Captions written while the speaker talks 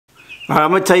All right,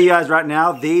 I'm gonna tell you guys right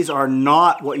now, these are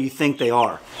not what you think they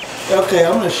are. Okay,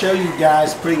 I'm gonna show you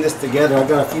guys putting this together. I've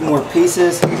got a few more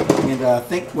pieces, and I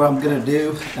think what I'm gonna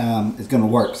do is gonna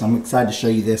work. So I'm excited to show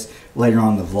you this later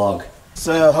on in the vlog.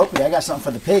 So hopefully I got something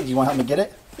for the pig. You wanna help me get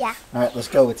it? Yeah. All right, let's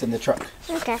go. It's in the truck.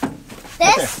 Okay.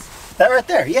 Right This? that right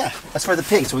there, yeah. That's for the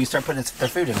pigs, so we can start putting their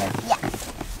food in there. Yeah.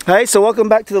 Hey, so welcome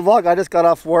back to the vlog. I just got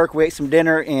off work, we ate some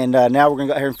dinner, and now we're gonna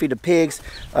go out here and feed the pigs.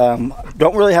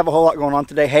 Don't really have a whole lot going on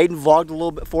today. Hayden vlogged a little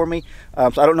bit for me,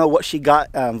 so I don't know what she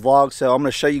got vlogged, so I'm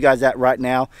gonna show you guys that right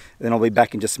now, and then I'll be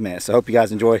back in just a minute. So I hope you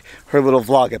guys enjoy her little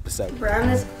vlog episode. Brown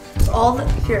is all the,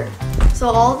 here. So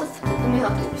all the, let me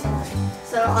help you with something.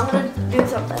 So I'm gonna do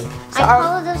something. So I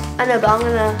color this. I know, but I'm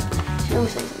gonna, let me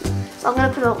say something. So I'm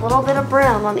gonna put a little bit of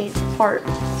brown on each part.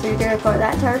 So you're gonna color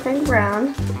that entire thing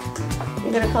brown.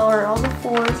 You're gonna color all the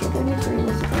fours. You're gonna be green.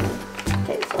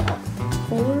 Okay, so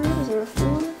 4, is there a 4?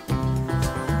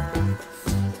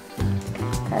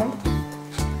 Okay.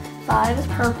 5 is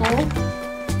purple.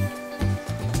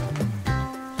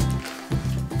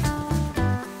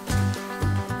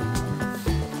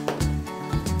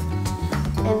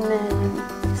 And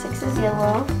then 6 is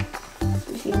yellow.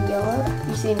 You seen yellow?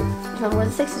 You seen, tell me where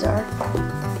the 6s are.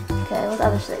 Okay, what's the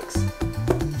other 6?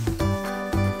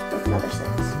 What's another 6?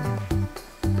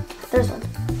 There's one.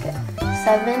 Okay.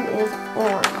 7 is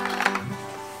orange.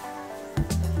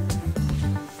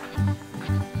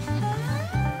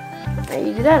 Alright,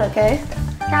 you do that, okay?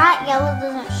 That yellow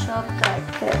doesn't show up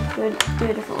good. Okay, do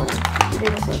a different one. You do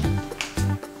this one.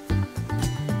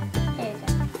 There you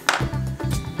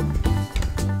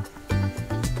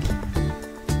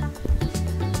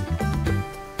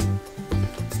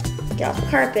go. Get off the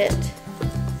carpet.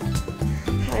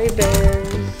 Hi, Bear.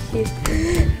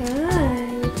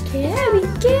 Hi,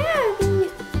 Gabby.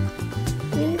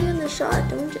 You need to be on the shot,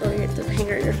 don't you? Oh, you have the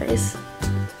hanger in your face.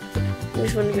 You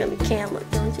just want to be on the camera,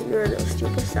 don't you? You're a little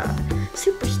superstar.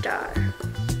 Superstar.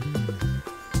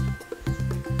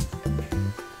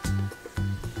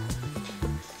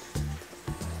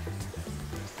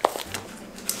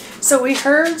 So we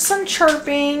heard some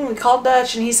chirping. We called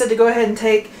Dutch and he said to go ahead and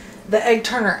take the egg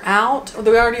turner out.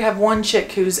 We already have one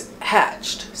chick who's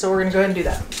hatched. So we're gonna go ahead and do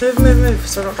that. Move, move, move,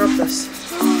 so don't drop this.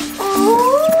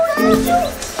 Oh, that's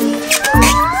so cute.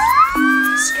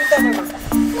 Scoot that over.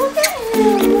 Look at him.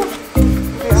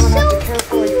 Okay, I'm gonna have to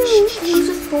carefully. He's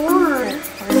just bored.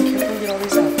 We're gonna carefully get all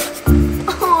these out.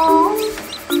 Oh,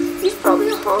 he's probably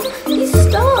home. He's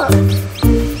stuck.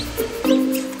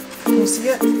 Can you see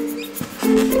it? Can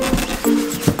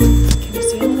you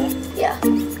see all that? Yeah.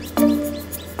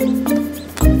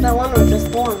 That one was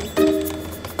just born.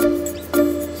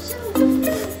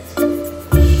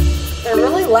 They're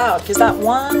really loud because that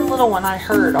one little one I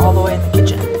heard all the way in the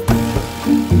kitchen.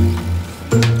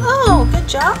 Oh, good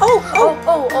job.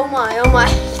 Oh my.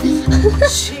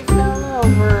 She fell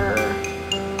over.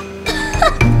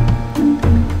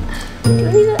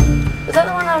 Is that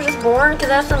the one that was just born? Because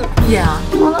that's some. Yeah.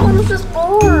 Oh, that one was just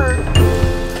born.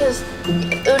 Because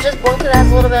it was just born because it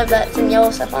has a little bit of that some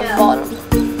yellow stuff on the bottom.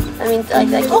 I mean, like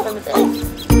that came from its egg.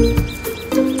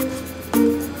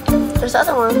 There's the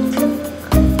other one.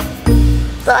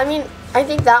 But I mean, I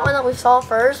think that one that we saw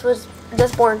first was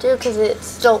just born too because it's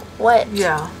still wet.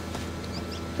 Yeah.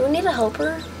 Do we need to help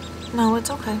her? No, it's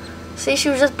okay. See, she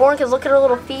was just born because look at her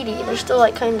little feetie. They're still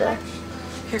like kind of.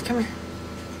 Here, come here.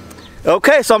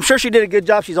 Okay, so I'm sure she did a good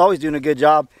job. She's always doing a good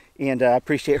job, and I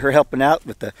appreciate her helping out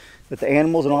with the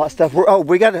animals and all that stuff.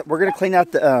 We're gonna clean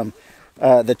out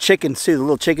the chickens too, the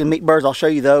little chicken meat birds. I'll show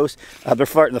you those. They're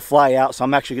starting to fly out, so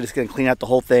I'm actually just going to clean out the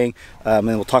whole thing, and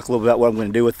then we'll talk a little bit about what I'm going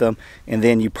to do with them. And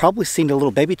then you probably seen the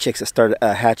little baby chicks that started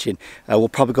hatching. We'll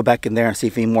probably go back in there and see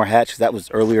if any more hatch, because that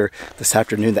was earlier this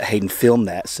afternoon that Hayden filmed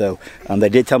that. So they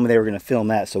did tell me they were going to film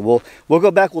that. So we'll go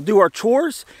back, we'll do our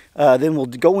chores, then we'll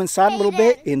go inside a little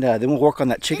bit, and then we'll work on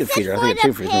that chicken feeder. I think the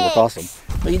chicken feeder is going to look awesome.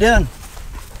 What are you doing,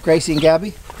 Gracie and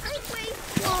Gabby?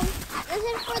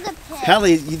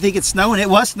 Hallie, you think it's snowing? It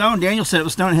was snowing. Daniel said it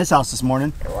was snowing in his house this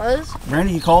morning. It was?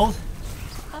 Randy, you cold?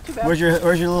 Not too bad. Where's your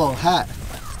little hat?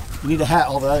 You need a hat.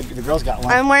 All the girls got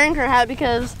one. I'm wearing her hat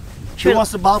because. Who wants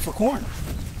to bob for corn?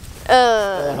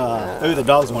 Ooh, the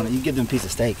dogs want it. You give them a piece of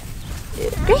steak.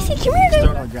 Gracie, come here.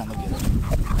 Throw it on the ground. They'll get it.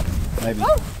 Maybe.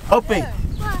 Hopi,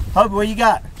 Hopi, what you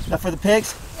got? Stuff for the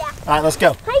pigs? Yeah. All right, let's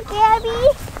go. Hi,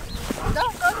 Gabby.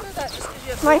 Don't go through that just because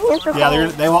you have My hands are Yeah,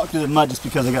 cold. they walk through the mud just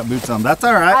because they got boots on. That's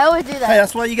all right. I always do that. Hey,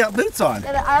 that's why you got boots on.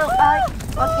 I like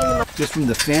walking in the mud. Just from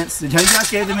the fence. Did you guys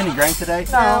give them any grain today?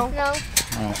 No. No. All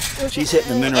right. She's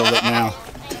hitting the mineral lick now.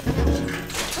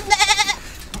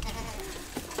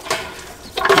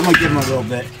 I'm gonna give him a little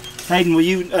bit. Hayden, will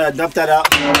you dump that out?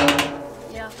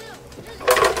 Yeah.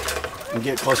 And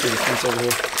get closer to the fence over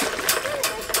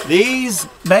here. These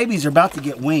babies are about to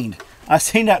get weaned. I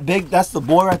seen that big, that's the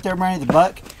boy right there, Brandy, the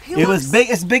buck. It was big,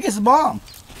 as big as his mom.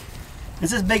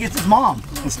 It's as big as his mom.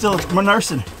 It's still, we're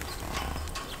nursing.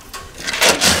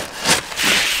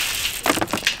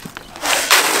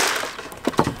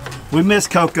 We miss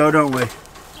Coco, don't we?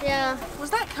 Yeah. Was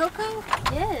that Coco?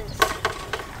 Yes.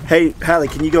 Hey, Hallie,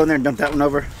 can you go in there and dump that one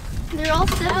over? They're all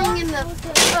sitting in the.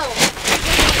 Oh.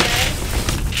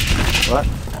 What?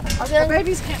 The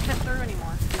babies can't fit through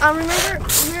anymore. I remember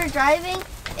we were driving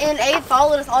and Abe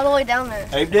followed us all the way down there.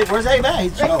 Abe did? Where's Abe at?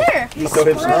 He's Right there. You throw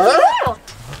him some.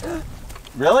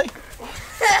 Really?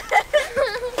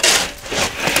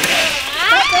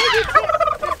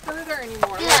 Through there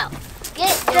anymore. Yeah.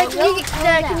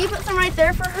 Can you put some right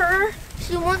there for her?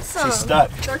 She wants some. She's stuck.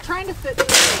 They're trying to fit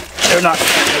through. They're not.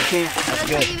 They can't. That's Let's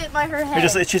good. leave it by her Here,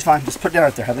 head. she's fine. Just put it down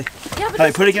right there, Hallie. Yeah, but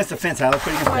Hallie, put it against the fence, Hallie.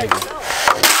 Put it against the fence.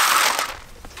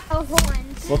 Oh,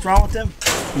 What's wrong with him?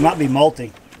 He might be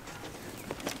molting.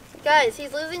 guys,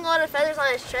 he's losing a lot of feathers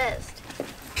on his chest.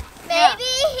 Maybe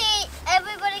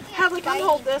everybody can. Hadley, come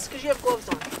hold this because you have gloves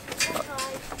on.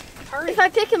 Hurry. If I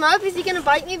pick him up, is he gonna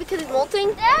bite me because he's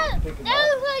molting? That looks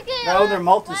like a. No, they're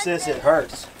molting, sis. It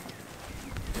hurts.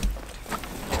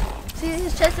 See,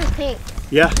 his chest is pink.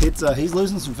 Yeah, it's he's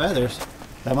losing some feathers.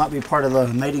 That might be part of the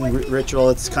mating ritual.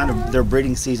 It's kind of their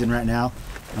breeding season right now.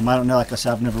 I don't know. Like I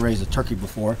said, I've never raised a turkey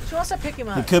before. She wants to pick him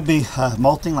It up. could be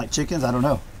molting like chickens. I don't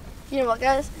know. You know what,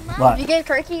 guys? What? If you get a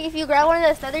turkey, if you grab one of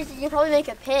those feathers, you can probably make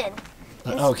a pin.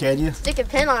 Oh, can you? Stick a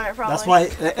pin on it, probably. That's why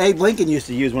Abe Lincoln used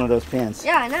to use one of those pins.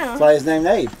 Yeah, I know. That's why his name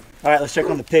Abe. All right, let's check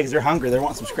on the pigs. They're hungry. They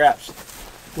want some scraps.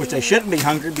 Which they shouldn't be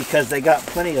hungry because they got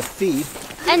plenty of feed.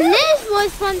 And this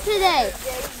was from today.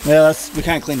 Well, we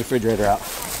kind of cleaned the refrigerator out.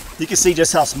 You can see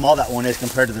just how small that one is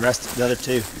compared to the rest of the other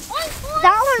two.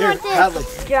 That Here, one right there. Hadley,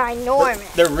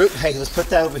 Ginormous. their root. Hey, let's put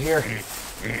that over here.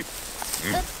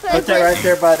 Let's Put that right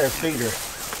there by their finger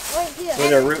right here. where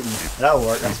they're rooting. That'll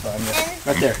work. That's fine. Yeah.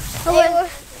 Right there.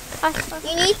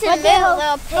 You need to move a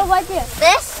little pig. Oh, right there.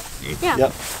 This?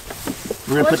 Yep.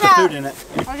 We're gonna put the food in it.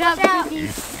 Watch out.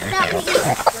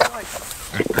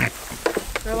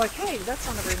 They're like, hey, that's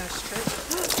not a very nice trick.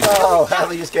 Oh,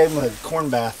 Hadley just gave them a corn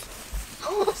bath.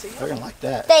 They're gonna like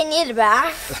that. They need a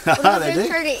bath. They do.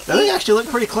 They actually look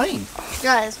pretty clean.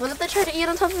 Guys, what if they try to eat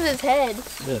on top of his head?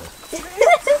 Yeah.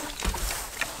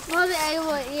 Well, they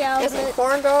would, yeah. Get some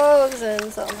corn dogs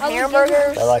and some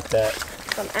hamburgers, I like that.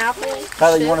 some apples.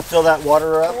 Hadley, you want to fill that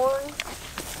water up? Corn.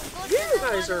 You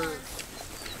guys are.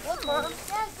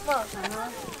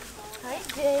 Hi,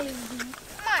 Dave.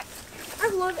 I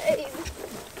love Abe.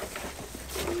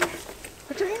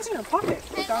 Put your hands in your pocket.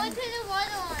 They go to the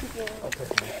water one.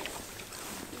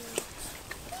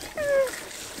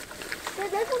 That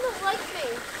doesn't like me.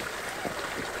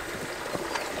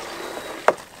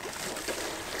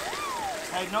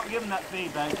 Hey, don't give them that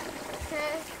feed, babe.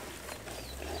 Okay.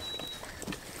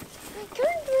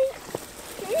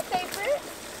 Can you favorite?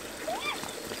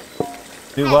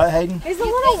 Do what, Hayden? He's the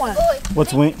little one.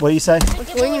 What's what do you say?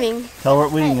 What's weaning? Tell her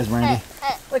what weaning is, Randy.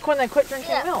 Like when they quit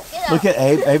drinking milk. Look at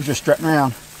Abe. Abe's just strutting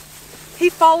around. He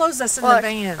follows us in the Look,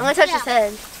 van. I'm gonna touch his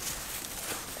head. It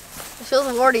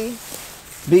feels warty.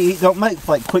 Don't make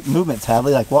like quick movements,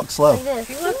 Hadley. Like walk slow. Like this.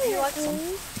 He likes them.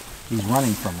 He's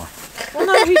running from her. Well,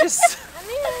 no, he just.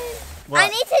 I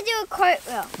need to do a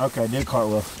cartwheel. Okay, do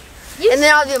cartwheel. And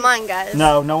then I'll do mine, guys.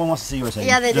 No, no one wants to see yours, Hayden.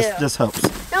 Yeah, they just, do. Just hopes.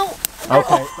 No.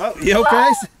 Okay. Oh, you okay?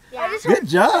 Yeah. Good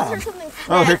job.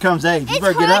 Oh, here comes Abe. You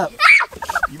better get up.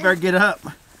 You better get up.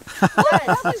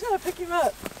 Somebody's gonna pick him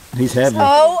up. He's heavy.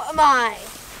 Oh my.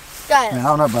 Guys. Man, I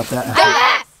don't know about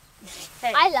that.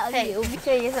 Hey, I love hey, you.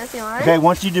 Okay, you see mine? Okay,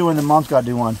 once you do one, then Mom's got to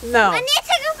do one. No. I need to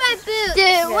take off my boots.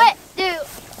 Do what? Do.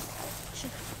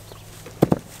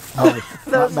 Oh,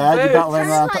 not bad. You about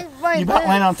landing on That's my you about boot.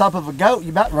 landing on top of a goat. You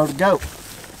about rode a goat.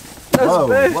 Those Whoa,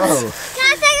 boots. whoa. Can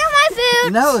I take off my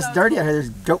boots? No, it's dirty out here. There's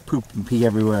goat poop and pee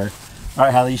everywhere. All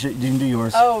right, Hallie, you can do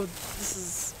yours. Oh, this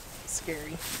is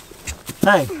scary.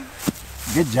 Hey,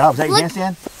 good job. Is that your Look-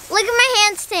 handstand? Look at my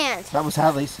handstand. That was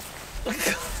Hallie's.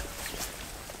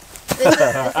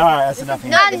 All right, that's enough.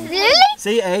 Not handstand. really?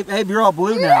 See, Abe, you're all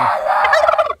blue now.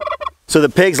 So the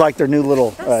pigs like their new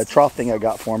little trough thing I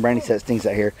got for them. Brandy said it stinks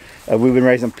out here. We've been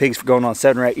raising pigs for going on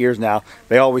 7 or 8 years now.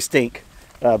 They always stink.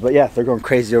 But yeah, they're going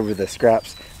crazy over the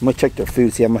scraps. I'm going to check their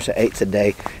food, see how much they ate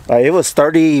today. It was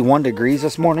 31 degrees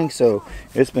this morning, so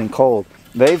it's been cold.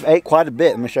 They've ate quite a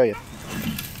bit. Let me show you.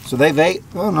 So they've ate,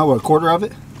 I don't know, a quarter of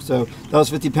it. So that was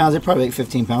 50 pounds. They probably ate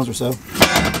 15 pounds or so.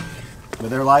 But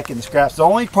they're liking the scraps. The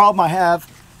only problem I have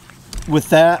with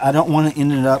that, I don't want to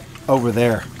end it up over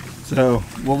there. So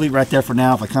we'll leave right there for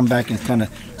now. If I come back and it's kind of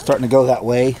starting to go that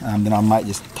way, then I might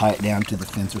just tie it down to the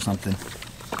fence or something.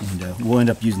 And we'll end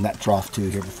up using that trough too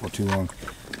here before too long.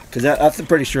 Because I'm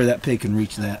pretty sure that pig can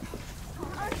reach that.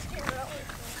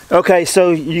 Okay,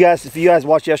 so if you guys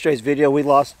watched yesterday's video, we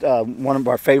lost one of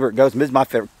our favorite goats. This is my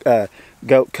favorite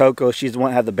goat, Coco. She's the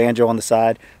one that had the banjo on the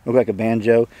side. Look like a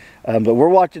banjo. But we're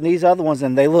watching these other ones,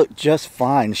 and they look just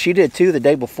fine. She did too the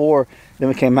day before. Then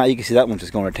we came out, you can see that one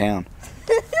just going to town.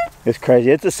 It's crazy.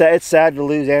 It's sad to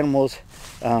lose animals,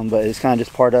 but it's kind of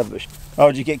just part of it. Oh,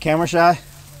 did you get camera shy?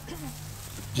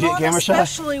 Did you get camera shy?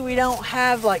 Especially we don't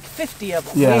have like 50 of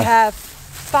them. Yeah. We have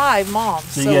 5 moms.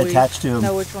 So you get attached to them.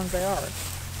 Know which ones they are.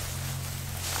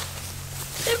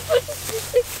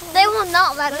 They will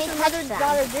not let me touch them.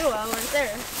 Daughter duo right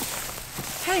there.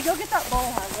 Hey, go get that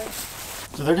bowl, Hadley.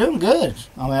 So they're doing good.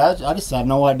 I mean, I just have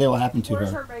no idea what happened to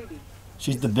Where's her. her baby?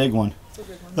 She's the big one. It's a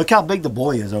big one. Look how big the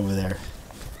boy is over there.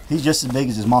 He's just as big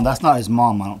as his mom. That's not his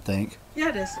mom, I don't think. Yeah,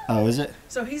 it is. Oh, is it?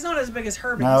 So he's not as big as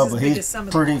her, but No, he's as but big as he's some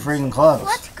of pretty the moms. freaking close.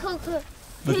 What's Coco?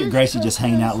 Look at Gracie just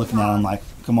hanging out looking at him like,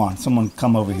 come on, someone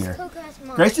come over here. Coco's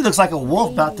mom? Gracie looks like a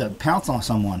wolf about to pounce on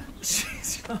someone. Who's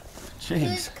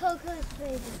Jeez. Coco's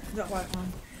baby? The white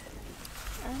one.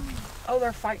 Oh,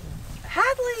 they're fighting.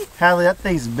 Hadley! Hadley, that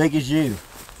thing's as big as you.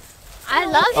 I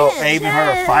love Oh, him. Abe and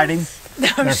her are fighting?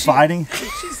 They're fighting?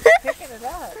 She's picking it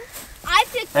up. I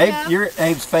picked him up. Abe, you're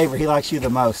Abe's favorite. He likes you the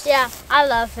most. Yeah, I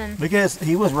love him. Because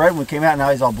he was red when we came out, now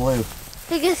he's all blue.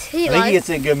 Because he I think he likes gets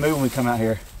in a good mood when we come out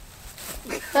here.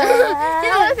 You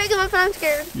don't want to pick him up, I'm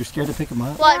scared. You're scared to pick him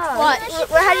up? What?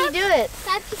 How do you do it?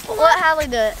 Let Hallie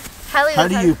do it. Hallie How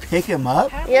do you pick him up?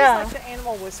 Hadley's Yeah. like the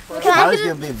animal whisperer. Can I I was put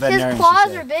going to be a veterinarian. His claws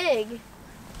she are said. big.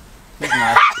 He's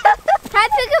nice. Can I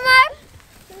pick him up?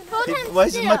 Hold He him weighs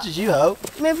as still. much as you, Hope.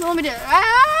 Maybe let me do it.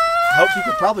 Ah! Hope you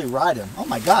could probably ride him. Oh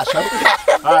my gosh.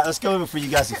 Hope. All right, let's go in before you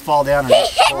guys can fall down. He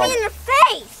hit me in the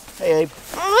face. Hey, Abe.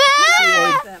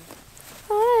 Ah! Them.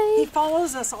 He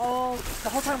follows us all the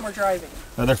whole time we're driving.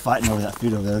 Oh, they're fighting over that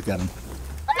food over there. Look at them.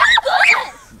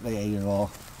 They ate it all.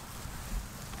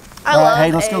 I All love right,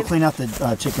 hey, let's go Abe. clean out the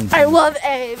chicken. I love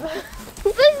Abe.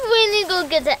 We need to go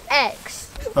get the eggs.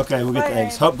 Okay, we'll get the Bye,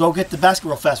 eggs. Hope, go get the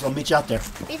basketball fast. We'll meet you out there.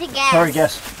 Be the gas. Hurry,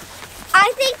 guess.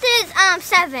 I think there's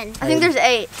 7. I think there's 8.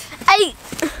 8.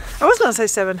 I was going to say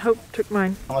 7. Hope took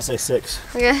mine. I'm going to say 6.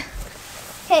 Okay.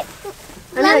 Okay.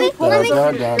 Let me count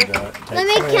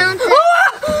them.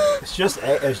 It's just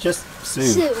Sue.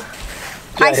 Sue.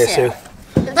 Yeah, Sue.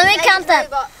 Let me count them.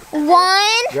 1.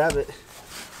 Grab it.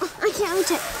 I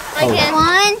can't. Okay.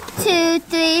 1, 2,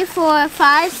 3, 4,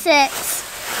 5, 6,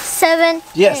 7.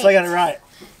 Yes, 8. I got it right.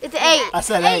 It's 8. I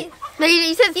said 8. No,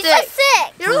 you said 6. You said 6.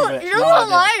 Prove it. You're No, a I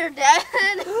little liar, Dad.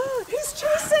 He's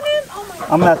chasing it. Oh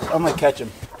my God. I'm gonna catch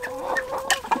him.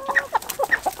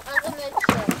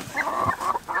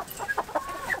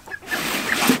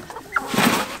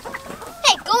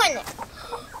 Hey, go in there.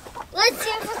 Let's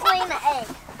see if it's laying the egg.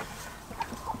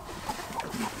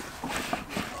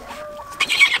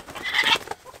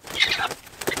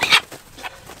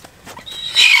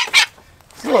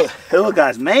 Look, little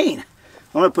guy's mean.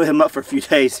 I'm gonna put him up for a few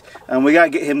days. We gotta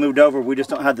get him moved over. We just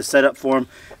don't have the setup for him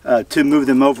to move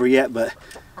them over yet. But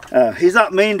he's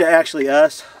not mean to actually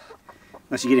us,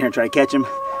 unless you get in here and try to catch him.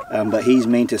 But he's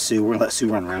mean to Sue. We're gonna let Sue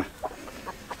run around. Is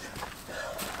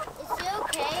it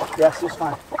okay? Yeah, Sue's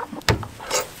fine.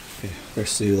 There's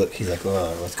Sue. Look, he's like,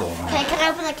 oh, what's going on? Okay, can I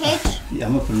open the cage? Yeah,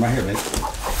 I'm gonna put him right here, babe.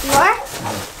 You are?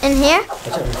 In here? Watch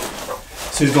out.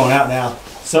 Sue's going out now.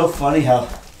 So funny how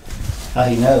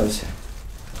he knows.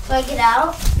 Do I get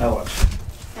out? Now watch.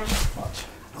 Watch.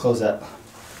 Close that.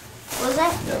 What was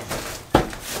that? Yep.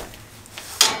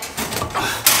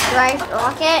 Do I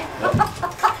lock it?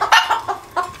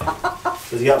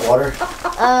 Does he got water?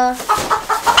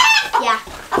 Yeah.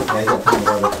 Yeah, he's got plenty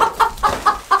of water.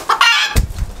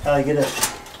 How do you get it?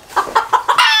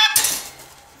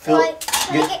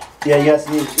 Yeah, you guys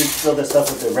need to fill this up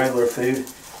with the regular food.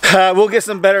 We'll get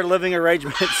some better living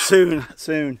arrangements soon.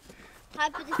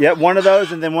 Yep, one of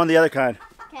those and then one of the other kind.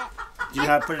 Okay. Do you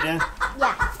know how to put it in?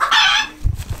 Yeah.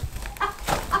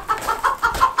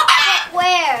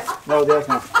 Where? No, the other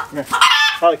kind. Come here.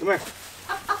 Holly, come here.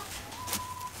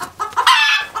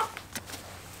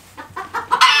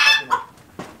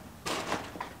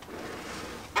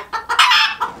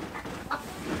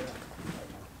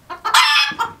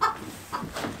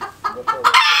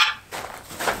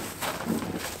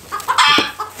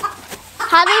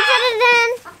 How do you put it in?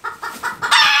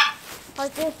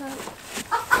 Like this, huh?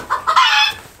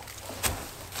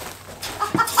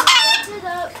 Lift it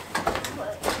up.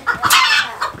 Like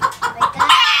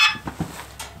that.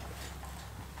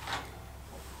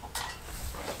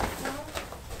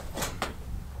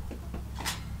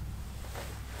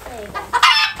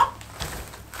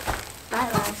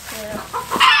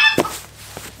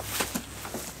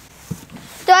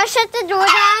 shut the door,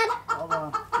 Dad? Hold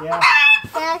on. Yeah.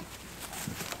 Dad?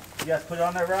 You guys put it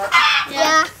on there, right?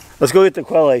 Yeah. Let's go get the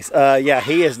quail eggs. Yeah,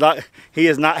 he is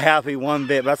not happy one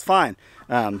bit, but that's fine.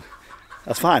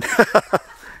 That's fine.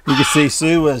 You can see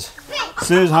Sue's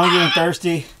hungry and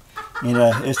thirsty, and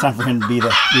it's time for him to be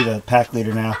the pack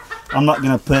leader now. I'm not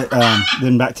gonna put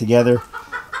them back together.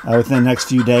 Within the next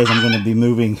few days, I'm gonna be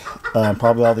moving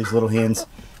probably all these little hens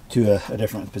to a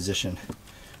different position,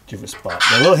 different spot.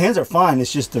 The little hens are fine.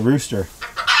 It's just the rooster.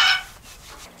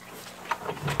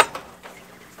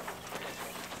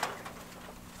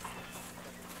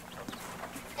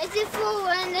 Is it full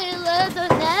when they load the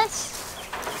nest?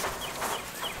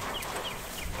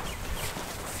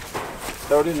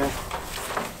 Throw it in there.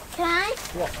 Can I?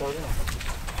 Yeah, throw it in there.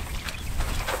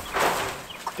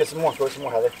 Get some more. Throw some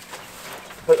more, Heather.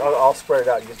 I'll spread it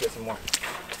out. You just get some more.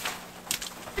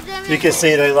 You can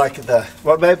see they like the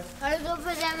what, babe? Are you gonna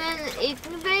put them in the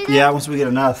incubator? Yeah, once we get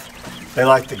enough. They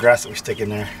like the grass that we stick in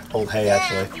there. Old hay,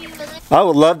 actually. I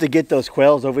would love to get those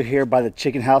quails over here by the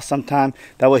chicken house sometime.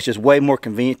 That way it's just way more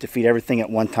convenient to feed everything at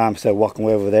one time instead of walking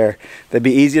way over there. They'd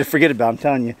be easy to forget about, I'm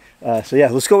telling you. So yeah,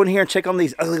 let's go in here and check on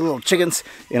these ugly little chickens,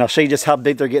 and I'll show you just how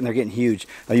big they're getting. They're getting huge.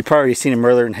 You probably already seen them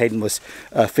earlier, and Hayden was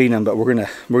feeding them, but we're gonna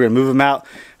move them out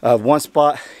of one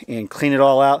spot and clean it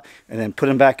all out, and then put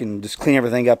them back and just clean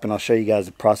everything up, and I'll show you guys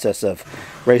the process of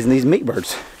raising these meat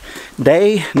birds.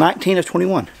 Day 19 of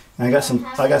 21. And I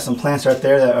got some plants right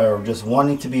there that are just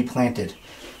wanting to be planted.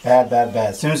 Bad.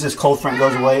 As soon as this cold front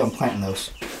goes away, I'm planting those.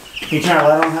 Can you turn our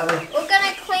light on, Heather? We're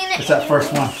gonna clean it. It's that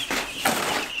first one.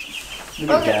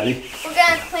 Look at Gabby. We're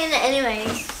gonna clean it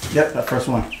anyways. Yep, that first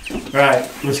one. Alright,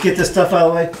 let's get this stuff out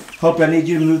of the way. Hope I need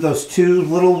you to move those two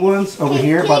little ones over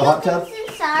here by the hot tub.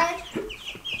 Inside?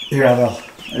 Here, I will.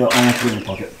 I'll have to put it in the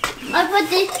pocket. I put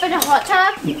these for the hot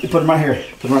tub? You put them right here.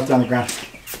 Put them right down the ground.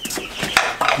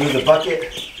 Move the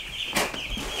bucket.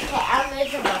 Okay, I'll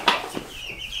move the bucket.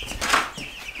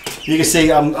 You can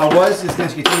see I was just going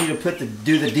to continue to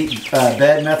do the deep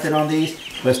bed method on these,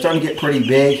 but it's starting to get pretty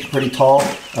big, pretty tall.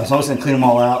 So I'm just going to clean them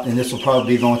all out, and this will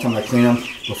probably be the only time I clean them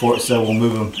before. So we'll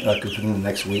move them within the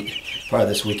next week. Probably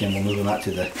this weekend we'll move them out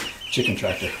to the chicken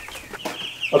tractor.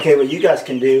 Okay, what you guys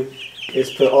can do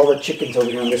is put all the chickens over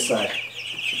here on this side.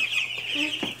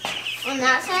 On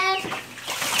that side?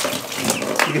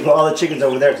 You can put all the chickens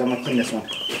over there because I'm going to clean this one.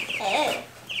 Okay.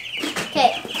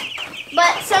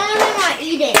 But some of them are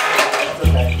eating. That's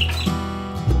okay.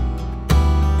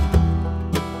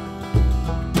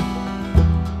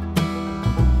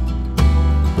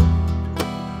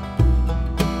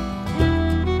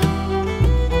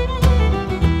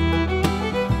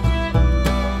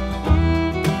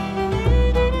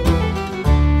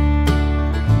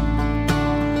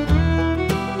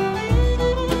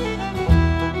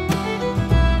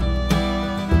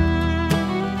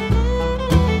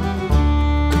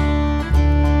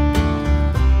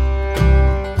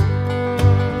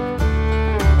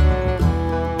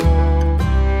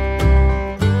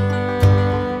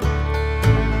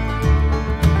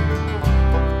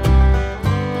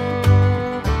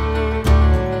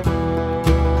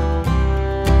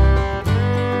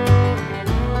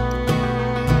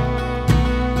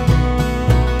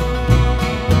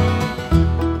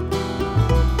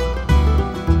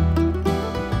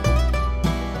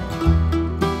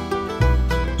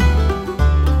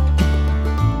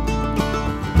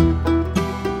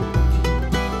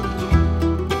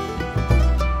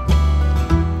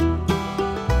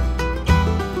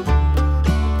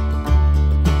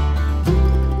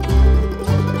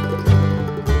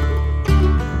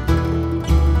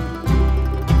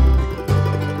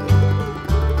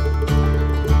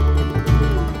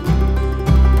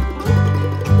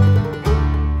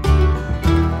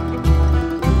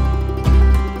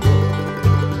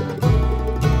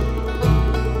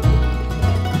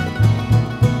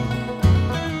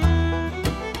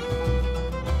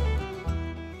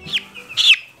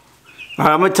 All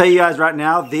right, I'm going to tell you guys right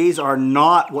now, these are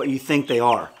not what you think they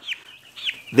are.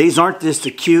 These aren't just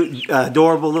the cute,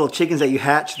 adorable little chickens that you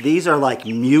hatch. These are like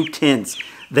mutants.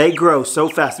 They grow so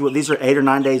fast. These are 8 or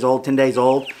 9 days old, 10 days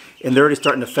old, and they're already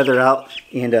starting to feather out.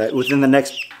 And within the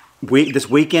next week, this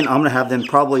weekend, I'm going to have them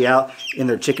probably out in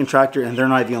their chicken tractor, and they're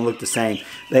not even going to look the same.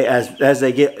 They, as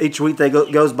they get, each week they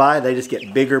goes by, they just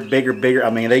get bigger, bigger, bigger. I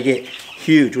mean, they get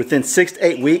huge. Within 6 to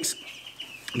 8 weeks,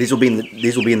 these will be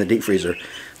in the deep freezer.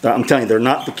 I'm telling you, they're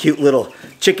not the cute little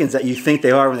chickens that you think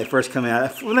they are when they first come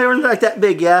out. When they were like that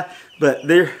big, yeah, but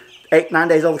they're 8, 9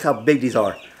 days old. Look how big these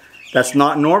are. That's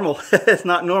not normal. It's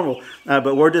not normal.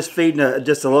 But we're just feeding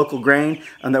just a local grain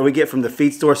that we get from the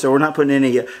feed store. So we're not putting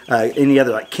any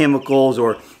other like chemicals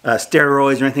or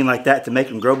steroids or anything like that to make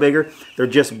them grow bigger. They're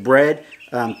just bred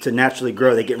to naturally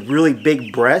grow. They get really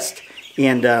big breasts,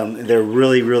 and they're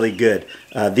really, really good.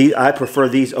 I prefer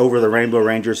these over the Rainbow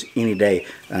Rangers any day.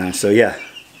 So yeah,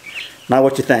 not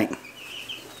what you think.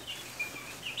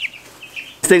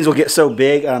 Things will get so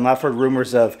big. I've heard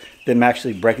rumors of them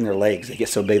actually breaking their legs. They get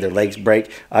so big their legs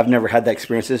break. I've never had that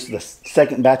experience. This is the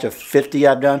second batch of 50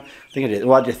 I've done. I think I did.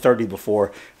 Well, I did 30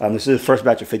 before. This is the first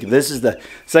batch of 50. This is the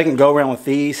second go around with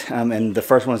these, and the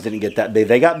first ones didn't get that big.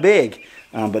 They got big,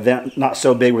 but they're not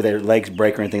so big where their legs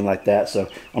break or anything like that. So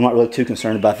I'm not really too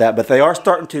concerned about that. But they are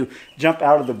starting to jump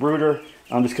out of the brooder.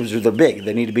 Just because they're big.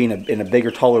 They need to be in a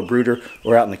bigger, taller brooder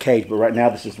or out in the cage. But right now,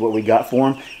 this is what we got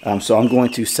for them. So I'm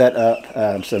going to set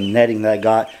up some netting that I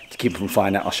got to keep them from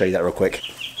flying out. I'll show you that real quick.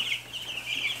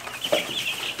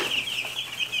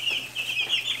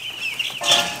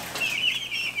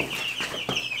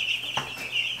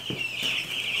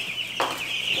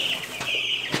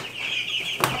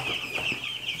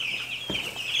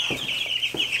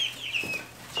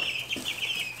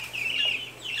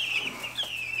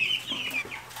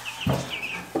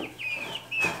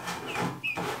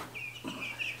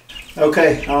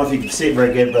 Okay, I don't know if you can see it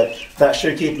very good, but that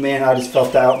should keep them in. I just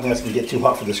felt out, and it's going to get too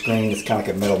hot for the screen. It's kind of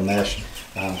like a metal mesh,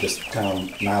 just kind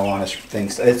of nylonish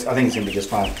things. I think it's going to be just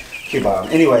fine. Keep on.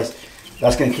 Anyways,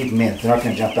 that's going to keep them in. They're not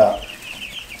going to jump out.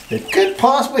 They could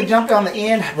possibly jump down the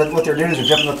end, but what they're doing is they're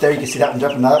jumping up there. You can see that one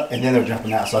jumping up, and then they're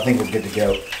jumping out. So I think we're good to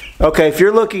go. Okay, if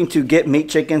you're looking to get meat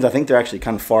chickens, I think they're actually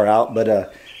kind of far out,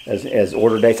 but as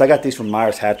order dates. I got these from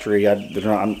Myers Hatchery.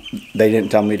 They didn't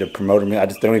tell me to promote them. They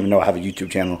don't even know I have a YouTube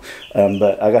channel.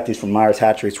 But I got these from Myers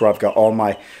Hatchery. It's where I've got all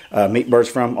my meat birds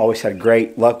from. Always had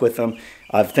great luck with them.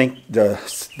 I think the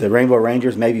Rainbow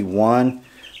Rangers maybe won.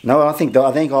 No, I think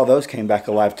all those came back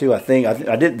alive too.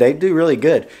 They do really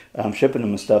good shipping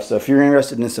them and stuff. So if you're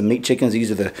interested in some meat chickens,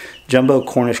 these are the Jumbo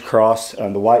Cornish Cross,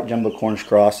 the white Jumbo Cornish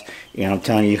Cross. And I'm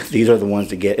telling you, these are the ones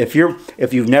to get. If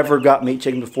you've never got meat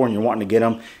chicken before and you're wanting to get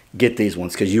them, get these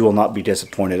ones because you will not be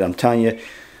disappointed. I'm telling you,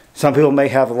 some people may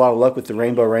have a lot of luck with the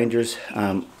Rainbow Rangers.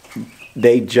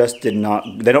 They just did not.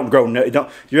 They don't grow.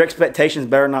 Your expectations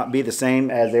better not be the same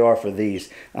as they are for these,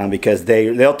 because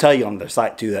they'll tell you on their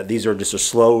site too that these are just a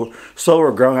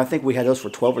slower growing. I think we had those for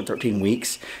 12 or 13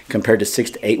 weeks compared to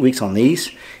 6 to 8 weeks on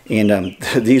these, and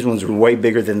these ones were way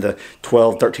bigger than the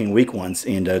 12, 13 week ones,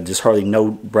 and just hardly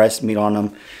no breast meat on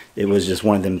them. It was just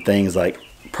one of them things like.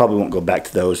 Probably won't go back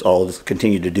to those. I'll just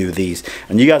continue to do these.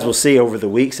 And you guys will see over the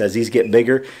weeks as these get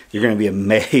bigger, you're going to be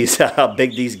amazed how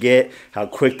big these get, how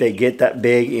quick they get that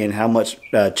big, and how much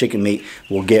chicken meat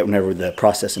we'll get whenever the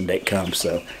processing date comes.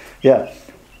 So, yeah.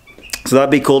 So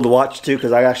that'd be cool to watch too,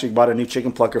 because I actually bought a new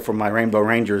chicken plucker for my Rainbow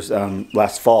Rangers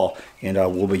last fall, and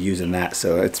we'll be using that.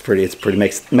 So it's pretty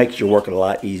makes your work a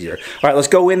lot easier. All right, let's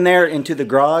go in there into the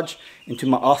garage, into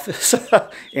my office,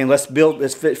 and let's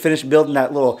finish building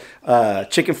that little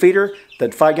chicken feeder,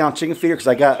 that 5-gallon chicken feeder, because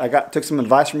I took some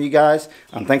advice from you guys.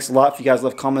 Thanks a lot if you guys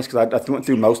left comments, because I went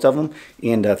through most of them,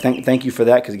 and thank you for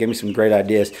that, because it gave me some great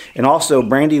ideas. And also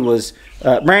Brandy was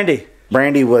reading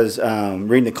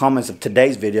the comments of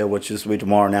today's video, which is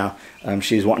tomorrow now.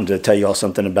 She's wanting to tell you all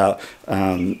something about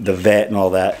the vet and all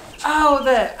that. Oh,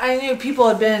 I knew people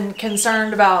had been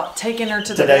concerned about taking her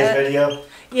to the vet. Today's video?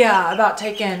 Yeah, about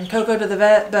taking Coco to the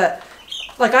vet, but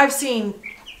like I've seen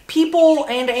people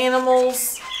and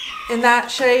animals in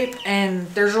that shape, and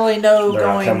there's really no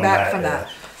going back from that.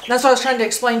 That's what I was trying to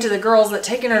explain to the girls, that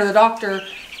taking her to the doctor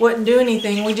wouldn't do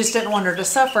anything. We just didn't want her to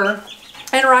suffer.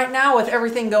 And right now, with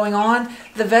everything going on,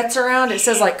 the vets around, it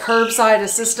says like curbside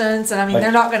assistance, and I mean,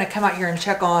 they're not going to come out here and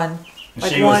check on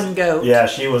one goat. Yeah,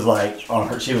 she was like on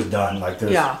her. She was done.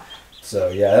 Yeah. So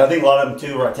yeah, I think a lot of them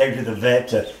too were taken to the vet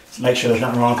to make sure there's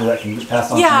nothing wrong with it that can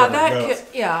pass on to other goats.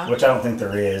 Which I don't think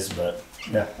there is, but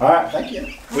yeah. All right, thank you.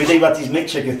 What do you think about these meat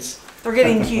chickens? They're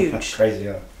getting huge. Crazy,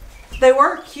 huh? They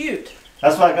were cute.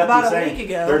 That's what I got about to say. A week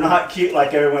ago. They're not cute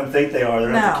like everyone thinks they are.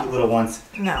 They're not the cute little ones.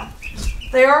 No.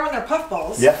 They are when they're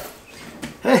puffballs. Yeah.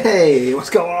 Hey, what's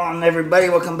going on, everybody?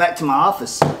 Welcome back to my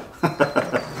office.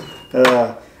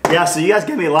 Yeah, so you guys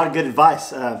gave me a lot of good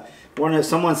advice.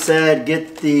 Someone said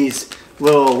get these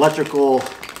little electrical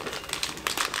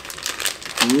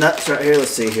nuts right here.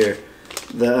 Let's see here.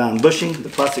 The bushing, the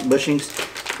plastic bushings.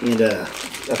 And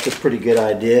that's a pretty good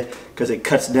idea because it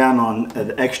cuts down on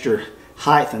the extra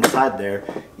height inside there.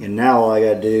 And now all I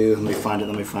gotta do, let me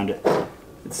find it.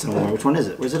 It's somewhere. Which one is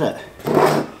it? Where's it at?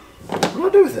 What do I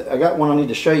do with it? I got one I need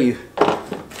to show you.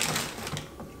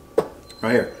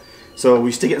 Right here. So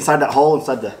we stick it inside that hole,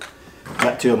 inside the,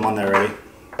 got 2 of them on there already.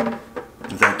 I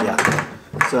think, yeah.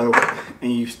 So,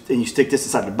 and you stick this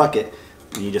inside the bucket,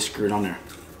 and you just screw it on there.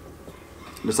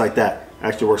 Just like that.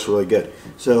 Actually works really good.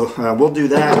 So we'll do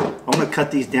that. I'm gonna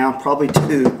cut these down probably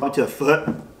to a foot.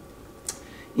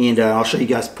 And I'll show you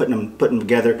guys putting them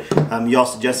together. Y'all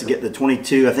suggested get the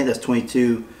 22, I think that's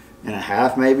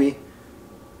 22.5 maybe.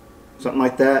 Something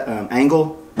like that,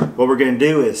 angle. What we're gonna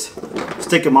do is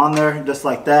stick them on there just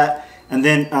like that. And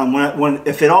then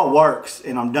if it all works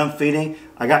and I'm done feeding,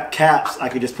 I got caps, I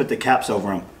could just put the caps over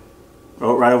them.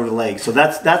 Right over the legs. So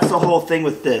that's the whole thing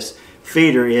with this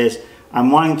feeder is I'm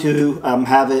wanting to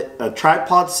have it a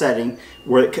tripod setting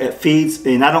where it feeds,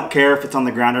 and I don't care if it's on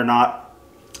the ground or not.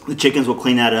 The chickens will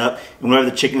clean that up, and whatever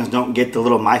the chickens don't get, the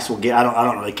little mice will get. I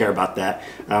don't really care about that.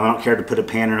 I don't care to put a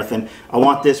pan or nothing. I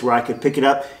want this where I could pick it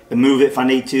up and move it if I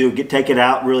need to, take it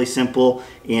out, really simple,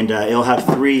 and it'll have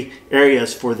 3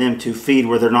 areas for them to feed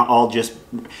where they're not all just.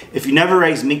 If you never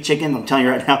raise meat chicken, I'm telling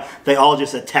you right now, they all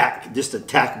just attack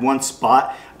one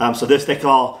spot. So this they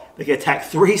can attack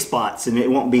 3 spots, and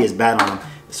it won't be as bad on them.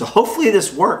 So hopefully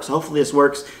this works. So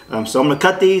I'm gonna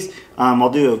cut these. I'll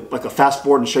do like a fast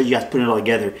forward and show you guys putting it all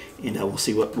together, and we'll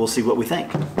see what we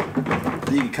think.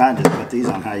 You can kind of just put these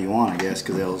on how you want, I guess,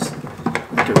 because they'll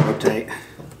make it rotate.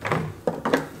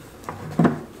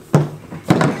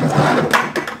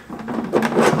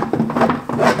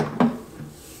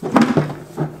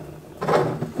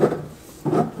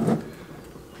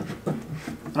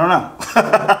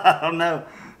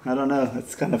 I don't know.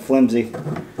 It's kind of flimsy.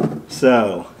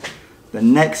 So the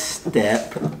next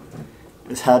step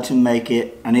is how to make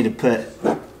it. I need to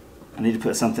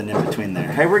put something in between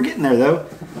there. Hey, we're getting there though.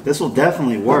 This will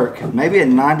definitely work. Maybe a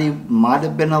 90 might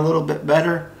have been a little bit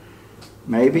better.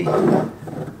 Maybe.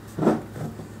 But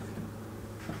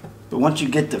once you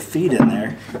get the feet in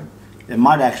there, it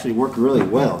might actually work really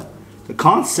well. The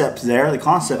concept's there.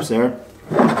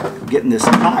 Getting this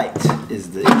tight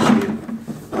is the issue.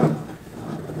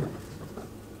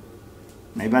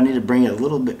 Maybe I need to bring it a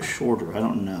little bit shorter. I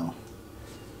don't know.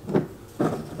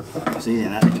 See,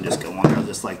 and that can just go on there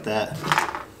just like that.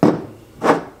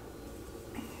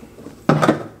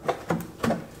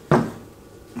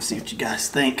 Let's see what you guys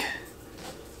think.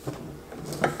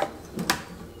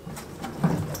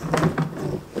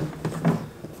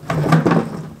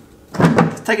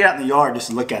 Let's take it out in the yard just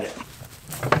to look at it.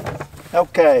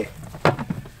 Okay.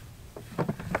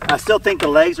 I still think the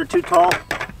legs are too tall.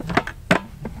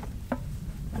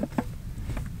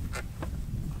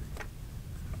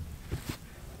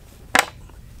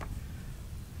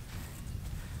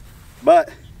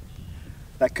 But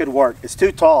that could work. It's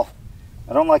too tall.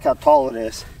 I don't like how tall it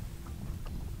is.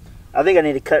 I think I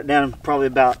need to cut it down probably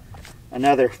about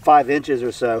another 5 inches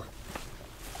or so.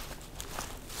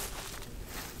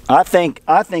 I think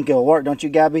it'll work, don't you,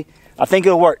 Gabby? I think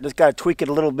it'll work. Just gotta tweak it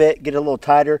a little bit, get it a little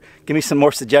tighter. Give me some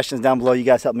more suggestions down below. You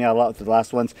guys helped me out a lot with the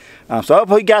last ones. So I hope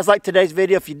you guys liked today's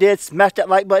video. If you did, smash that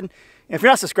like button. And if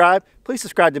you're not subscribed, please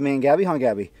subscribe to me and Gabby. Huh,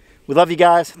 Gabby? We love you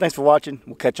guys. Thanks for watching.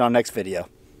 We'll catch you on the next video.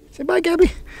 Say bye,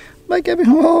 Gabby. Bye, Gabby.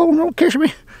 Oh, don't kiss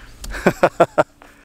me.